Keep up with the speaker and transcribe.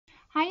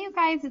Hi you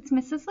guys, it's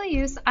Mrs.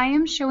 Laius. I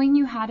am showing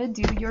you how to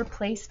do your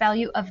place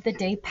value of the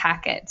day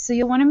packet. So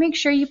you'll want to make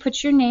sure you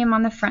put your name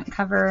on the front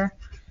cover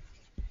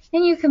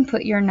and you can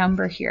put your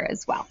number here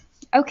as well.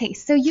 Okay,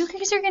 so you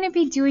guys are going to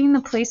be doing the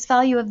place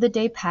value of the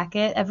day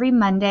packet every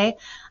Monday.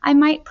 I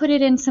might put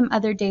it in some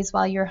other days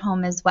while you're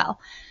home as well.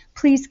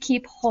 Please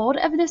keep hold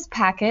of this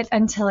packet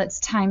until it's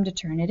time to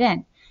turn it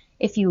in.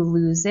 If you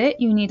lose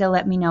it, you need to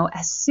let me know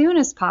as soon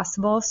as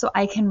possible so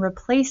I can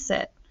replace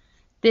it.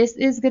 This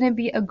is going to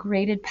be a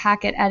graded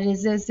packet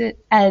as it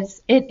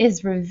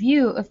is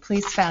review of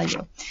place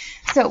value.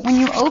 So when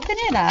you open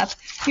it up,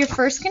 you're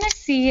first going to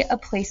see a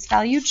place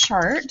value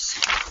chart,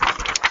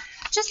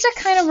 just to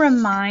kind of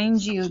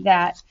remind you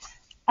that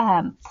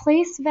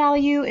place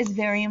value is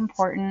very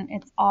important.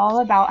 It's all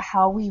about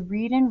how we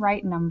read and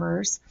write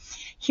numbers.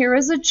 Here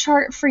is a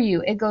chart for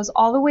you. It goes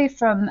all the way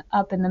from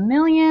up in the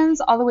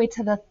millions all the way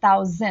to the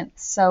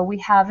thousandths. So we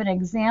have an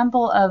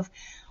example of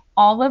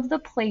all of the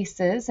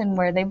places and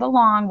where they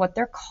belong, what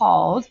they're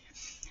called.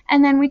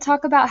 And then we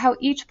talk about how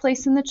each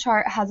place in the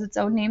chart has its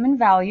own name and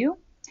value.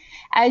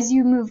 As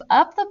you move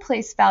up the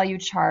place value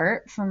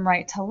chart from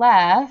right to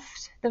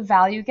left, the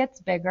value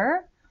gets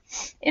bigger.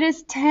 It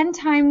is 10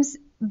 times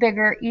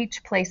bigger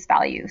each place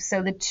value.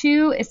 So the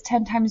 2 is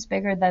 10 times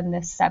bigger than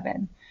this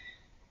 7.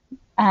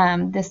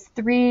 This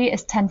 3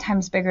 is 10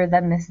 times bigger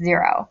than this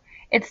 0.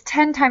 It's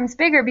 10 times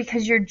bigger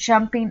because you're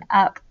jumping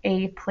up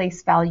a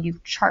place value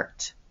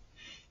chart.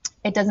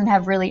 It doesn't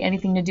have really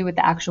anything to do with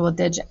the actual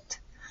digit.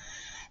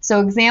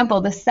 So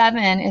example, the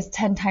 7 is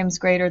 10 times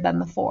greater than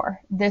the 4.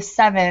 This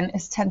 7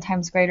 is 10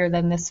 times greater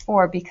than this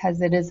 4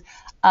 because it is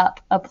up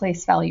a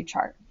place value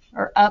chart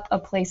or up a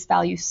place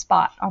value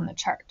spot on the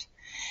chart.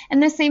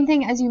 And the same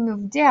thing as you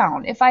move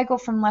down. If I go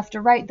from left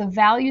to right, the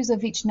values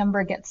of each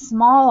number get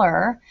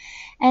smaller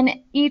and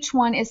each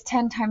one is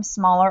 10 times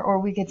smaller, or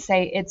we could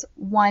say it's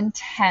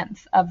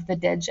 1/10 of the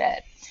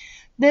digit.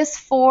 This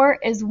 4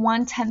 is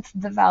 1/10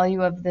 the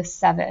value of this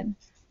 7.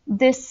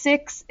 This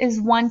 6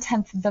 is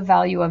 1/10 the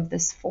value of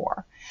this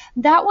 4.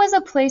 That was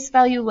a place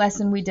value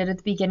lesson we did at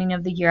the beginning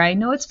of the year. I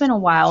know it's been a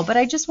while, but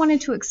I just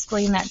wanted to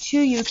explain that to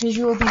you because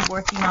you will be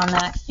working on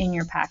that in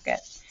your packet.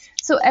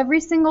 So every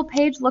single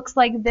page looks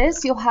like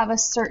this. You'll have a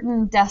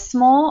certain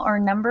decimal or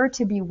number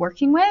to be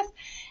working with,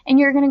 and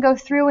you're going to go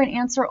through and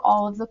answer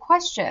all of the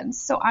questions.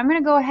 So I'm going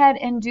to go ahead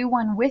and do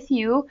one with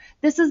you.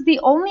 This is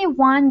the only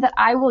one that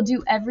I will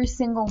do every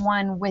single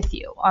one with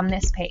you on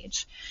this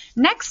page.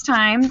 Next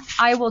time,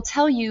 I will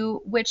tell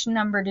you which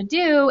number to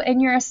do,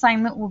 and your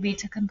assignment will be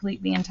to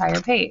complete the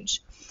entire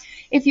page.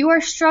 If you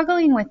are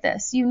struggling with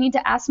this, you need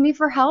to ask me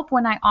for help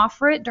when I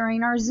offer it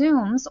during our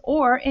Zooms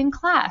or in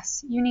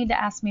class. You need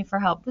to ask me for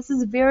help. This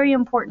is very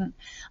important.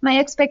 My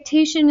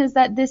expectation is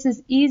that this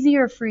is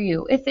easier for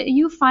you. If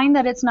you find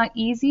that it's not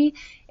easy,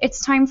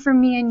 it's time for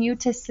me and you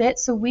to sit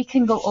so we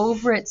can go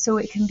over it so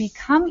it can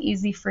become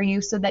easy for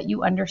you so that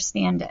you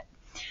understand it.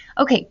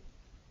 Okay,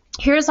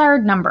 here's our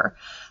number,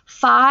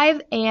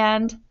 5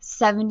 and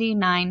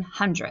 79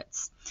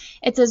 hundredths.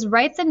 It says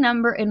write the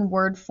number in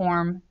word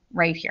form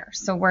right here.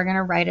 So we're going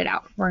to write it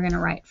out. We're going to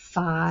write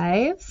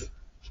 5,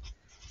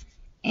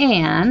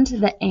 and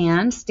the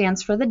and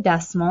stands for the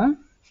decimal,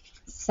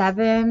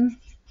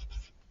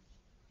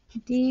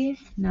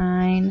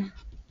 79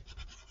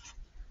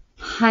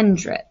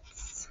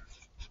 hundredths.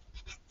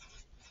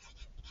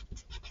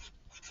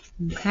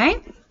 Okay.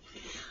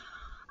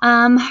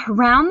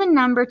 Round the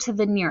number to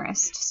the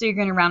nearest. So you're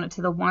going to round it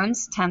to the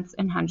ones, tenths,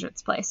 and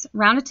hundredths place.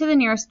 Round it to the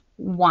nearest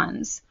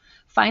ones.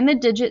 Find the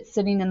digit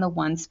sitting in the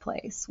ones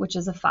place, which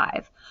is a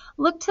 5.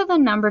 Look to the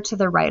number to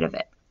the right of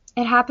it.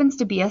 It happens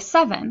to be a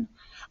 7.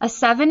 A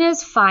 7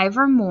 is 5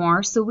 or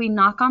more, so we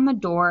knock on the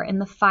door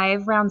and the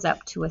 5 rounds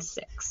up to a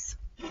 6.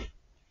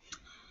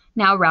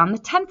 Now round the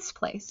tenths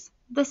place.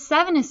 The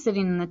 7 is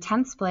sitting in the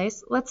tenths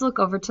place. Let's look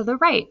over to the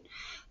right.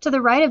 To the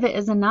right of it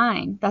is a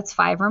 9. That's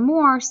 5 or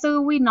more,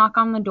 so we knock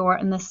on the door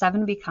and the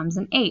 7 becomes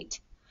an 8.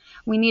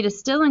 We need to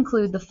still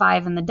include the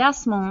 5 in the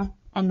decimal,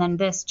 and then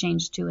this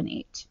changed to an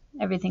 8.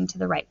 Everything to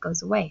the right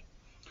goes away.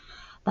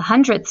 The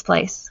hundredths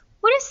place.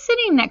 What is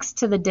sitting next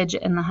to the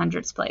digit in the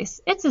hundredths place?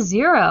 It's a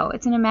 0.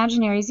 It's an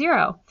imaginary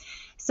 0.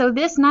 So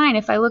this 9,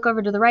 if I look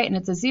over to the right and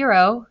it's a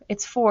 0,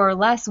 it's 4 or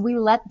less, we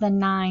let the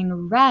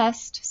 9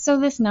 rest, so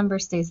this number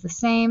stays the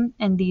same,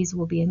 and these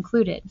will be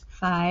included,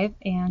 5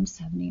 and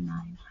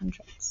 79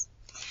 hundredths.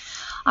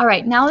 All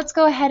right, now let's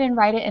go ahead and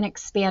write it in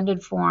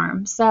expanded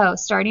form. So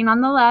starting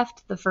on the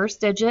left, the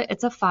first digit,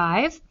 it's a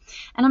 5,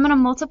 and I'm going to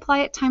multiply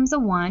it times a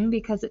 1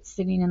 because it's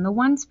sitting in the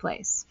ones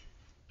place.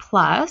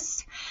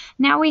 Plus,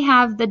 now we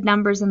have the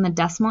numbers in the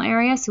decimal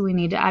area, so we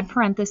need to add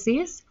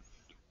parentheses.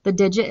 The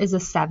digit is a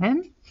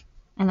 7,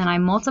 and then I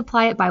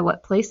multiply it by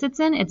what place it's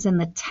in. It's in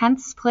the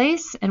tenths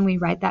place, and we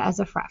write that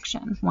as a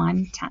fraction,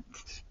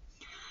 1/10.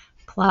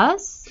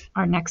 Plus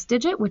our next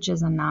digit, which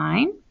is a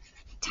 9,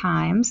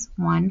 times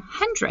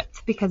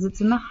 1/100th because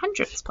it's in the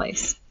hundredths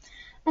place.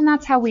 And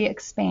that's how we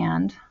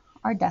expand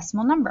our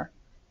decimal number.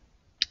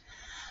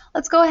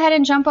 Let's go ahead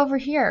and jump over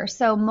here.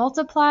 So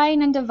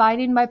multiplying and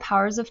dividing by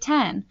powers of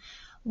 10.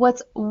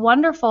 What's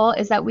wonderful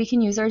is that we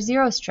can use our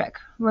zeros trick.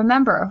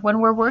 Remember, when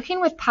we're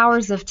working with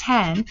powers of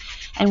 10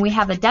 and we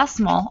have a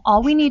decimal,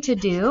 all we need to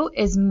do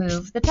is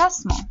move the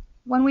decimal.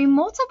 When we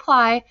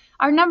multiply,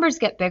 our numbers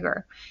get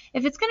bigger.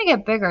 If it's going to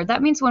get bigger,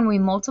 that means when we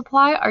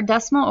multiply, our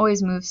decimal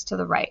always moves to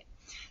the right.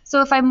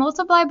 So if I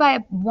multiply by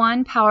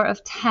 1 power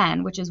of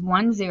 10, which is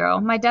 1 0,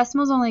 my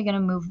decimal is only going to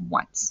move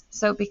once.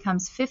 So it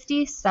becomes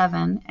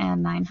 57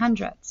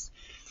 9/100.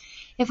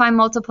 If I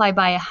multiply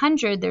by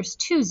 100, there's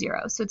 2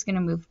 zeros, so it's going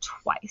to move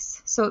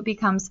twice. So it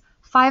becomes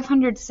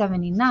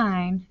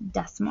 579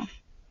 decimal.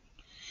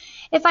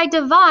 If I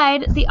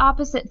divide, the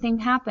opposite thing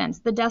happens.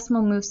 The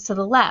decimal moves to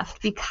the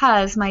left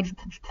because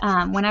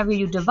whenever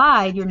you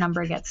divide, your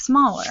number gets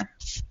smaller.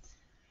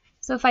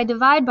 So if I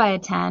divide by a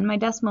 10, my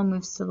decimal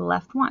moves to the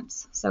left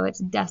once. So it's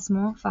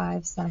decimal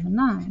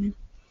 579.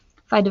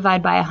 If I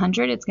divide by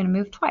 100, it's going to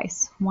move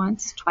twice.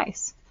 Once,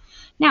 twice.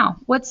 Now,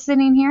 what's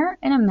sitting here?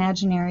 An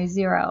imaginary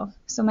 0.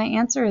 So my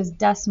answer is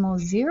decimal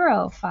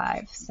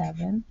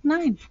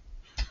 0579.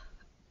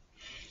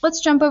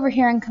 Let's jump over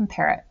here and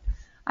compare it.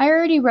 I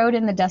already wrote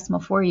in the decimal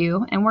for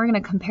you, and we're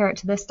going to compare it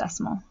to this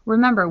decimal.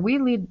 Remember,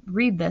 we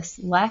read this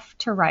left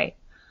to right.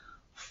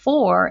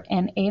 4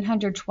 and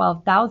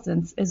 812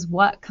 thousandths is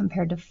what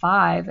compared to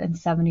 5 and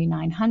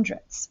 79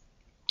 hundredths?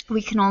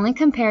 We can only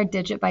compare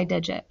digit by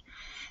digit.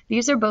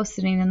 These are both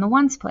sitting in the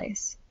ones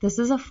place. This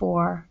is a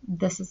 4,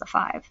 this is a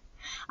 5.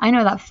 I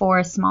know that 4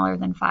 is smaller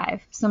than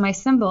 5, so my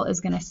symbol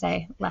is going to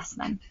say less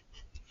than.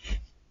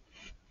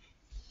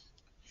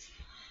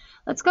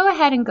 Let's go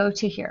ahead and go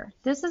to here.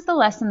 This is the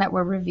lesson that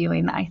we're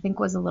reviewing that I think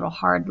was a little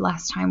hard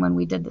last time when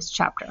we did this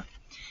chapter.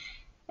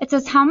 It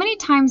says, how many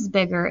times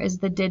bigger is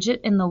the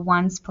digit in the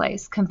ones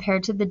place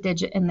compared to the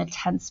digit in the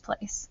tenths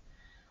place?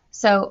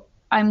 So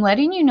I'm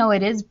letting you know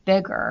it is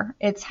bigger.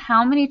 It's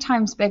how many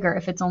times bigger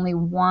if it's only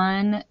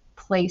one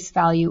place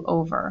value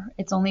over.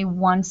 It's only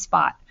one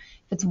spot.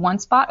 If it's one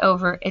spot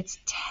over, it's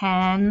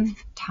 10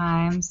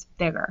 times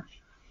bigger.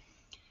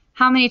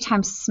 How many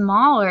times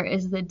smaller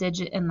is the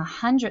digit in the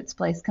hundredths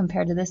place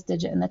compared to this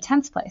digit in the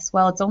tenths place?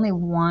 Well, it's only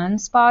one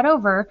spot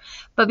over,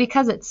 but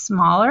because it's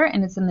smaller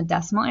and it's in the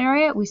decimal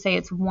area, we say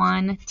it's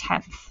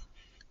 1/10.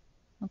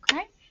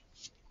 Okay?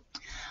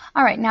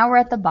 All right, now we're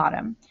at the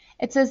bottom.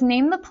 It says,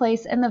 name the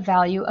place and the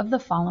value of the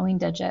following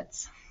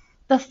digits.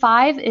 The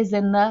 5 is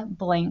in the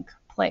blank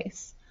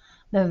place.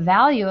 The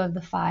value of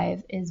the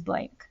 5 is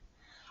blank.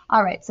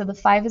 All right, so the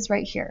 5 is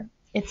right here.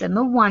 It's in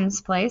the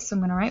ones place, so I'm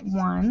going to write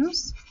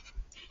ones.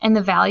 And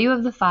the value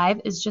of the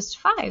 5 is just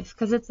 5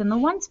 because it's in the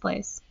ones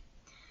place.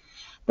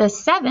 The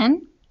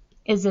 7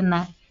 is in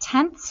the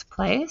tenths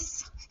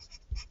place.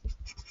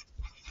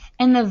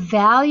 And the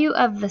value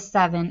of the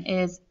 7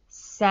 is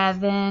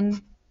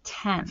 7/10.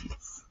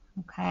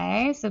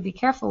 Okay, so be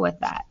careful with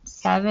that.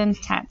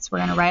 7/10. We're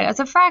going to write it as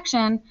a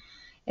fraction.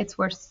 It's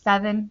worth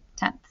 7/10.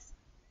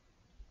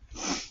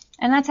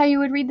 And that's how you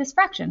would read this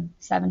fraction,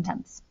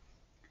 7/10.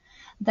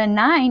 The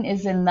 9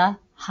 is in the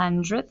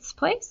hundredths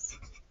place.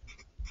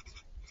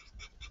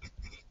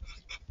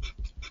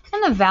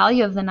 And the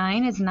value of the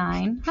 9 is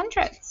 9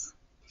 hundredths.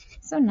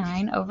 So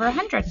 9 over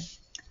 100.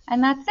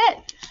 And that's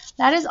it.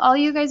 That is all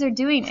you guys are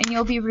doing, and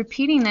you'll be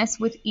repeating this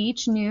with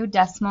each new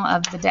decimal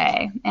of the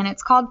day. And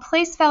it's called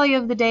place value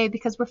of the day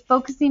because we're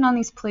focusing on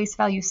these place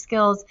value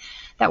skills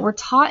that were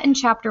taught in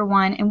chapter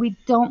 1, and we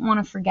don't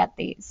want to forget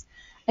these.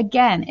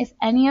 Again, if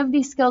any of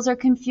these skills are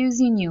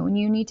confusing you,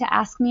 you need to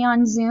ask me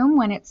on Zoom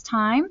when it's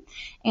time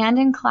and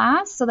in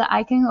class so that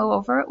I can go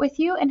over it with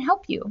you and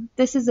help you.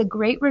 This is a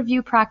great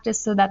review practice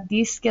so that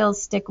these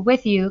skills stick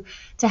with you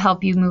to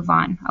help you move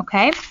on,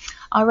 okay?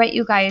 All right,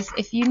 you guys,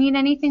 if you need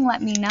anything,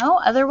 let me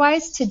know.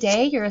 Otherwise,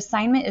 today your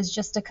assignment is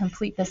just to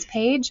complete this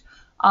page.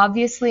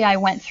 Obviously, I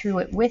went through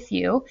it with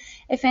you.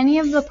 If any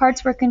of the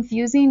parts were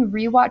confusing,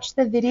 rewatch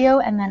the video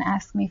and then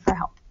ask me for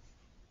help.